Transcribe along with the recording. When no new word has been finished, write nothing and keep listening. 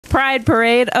Pride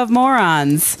Parade of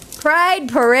Morons. Pride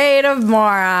Parade of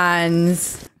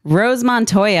Morons. Rose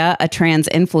Montoya, a trans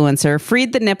influencer,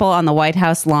 freed the nipple on the White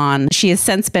House lawn. She has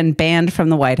since been banned from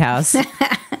the White House.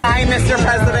 Hi, Mr.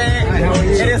 President.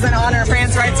 It is an honor.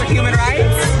 Trans rights are human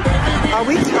rights. Are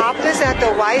we topless at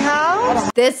the White House?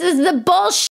 This is the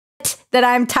bullshit that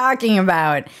I'm talking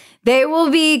about. They will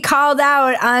be called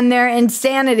out on their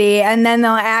insanity, and then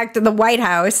they'll act, the White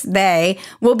House, they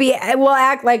will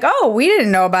act like, oh, we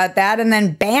didn't know about that, and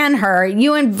then ban her.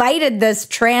 You invited this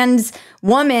trans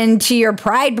woman to your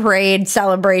Pride Parade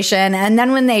celebration, and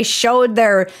then when they showed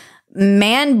their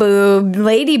man boob,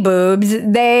 lady boobs,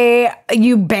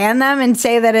 you ban them and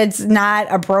say that it's not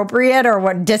appropriate or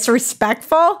what,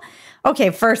 disrespectful?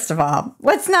 Okay, first of all,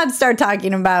 let's not start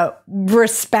talking about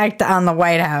respect on the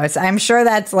White House. I'm sure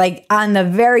that's like on the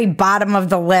very bottom of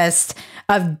the list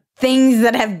of things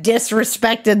that have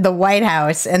disrespected the White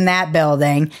House in that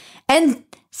building. And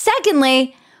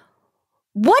secondly,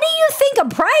 what do you think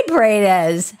a pride parade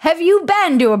is? Have you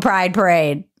been to a pride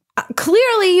parade?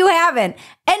 Clearly you haven't.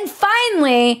 And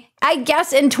finally, I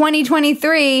guess in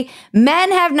 2023,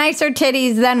 men have nicer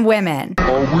titties than women.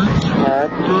 Are we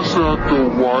topless at the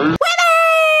White?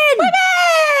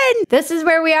 Women! This is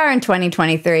where we are in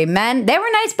 2023. Men, they were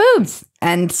nice boobs.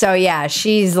 And so, yeah,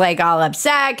 she's like all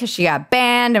upset because she got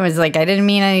banned and was like, I didn't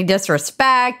mean any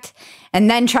disrespect. And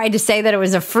then tried to say that it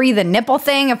was a free the nipple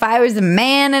thing if I was a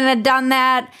man and had done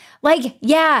that. Like,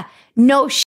 yeah, no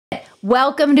shit.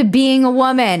 Welcome to being a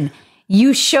woman.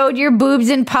 You showed your boobs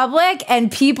in public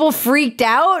and people freaked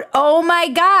out. Oh my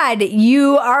God,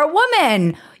 you are a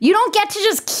woman. You don't get to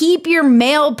just keep your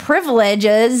male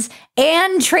privileges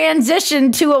and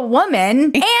transition to a woman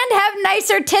and have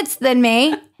nicer tits than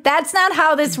me. That's not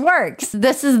how this works.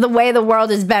 This is the way the world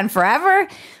has been forever.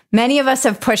 Many of us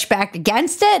have pushed back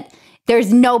against it.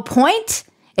 There's no point.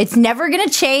 It's never going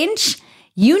to change.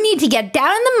 You need to get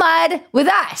down in the mud with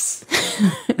us,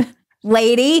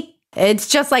 lady. It's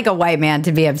just like a white man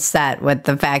to be upset with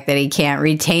the fact that he can't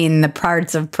retain the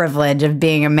parts of privilege of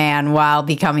being a man while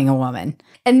becoming a woman.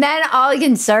 And then all the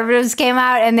conservatives came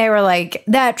out and they were like,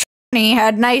 that tranny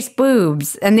had nice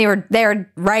boobs. And they were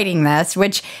writing this,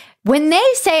 which when they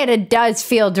say it, it does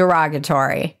feel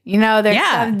derogatory. You know,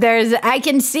 I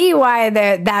can see why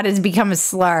that has become a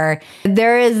slur.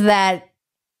 There is that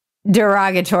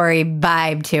derogatory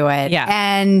vibe to it. Yeah.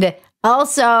 And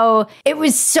also, it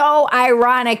was so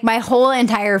ironic. My whole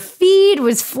entire feed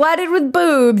was flooded with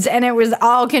boobs and it was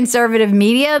all conservative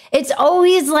media. It's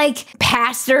always like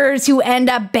pastors who end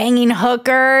up banging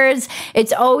hookers.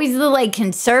 It's always the like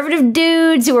conservative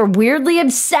dudes who are weirdly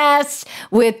obsessed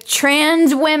with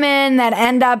trans women that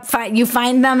end up, you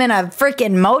find them in a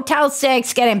freaking Motel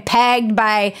 6 getting pegged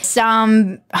by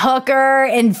some hooker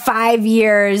in 5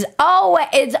 years. Oh,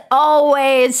 it's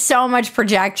always so much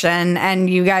projection, and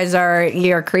you guys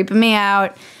you're creeping me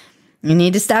out. You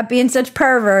need to stop being such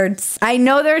perverts. I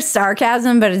know there's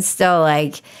sarcasm, but it's still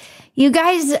like, you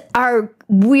guys are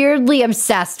weirdly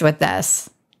obsessed with this.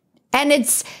 And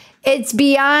it's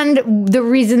beyond the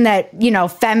reason that, you know,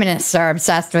 feminists are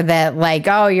obsessed with it. Like,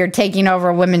 oh, you're taking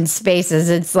over women's spaces.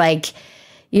 It's like,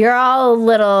 you're all a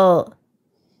little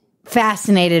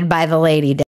fascinated by the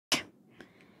lady dick.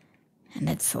 And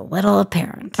it's a little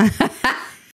apparent.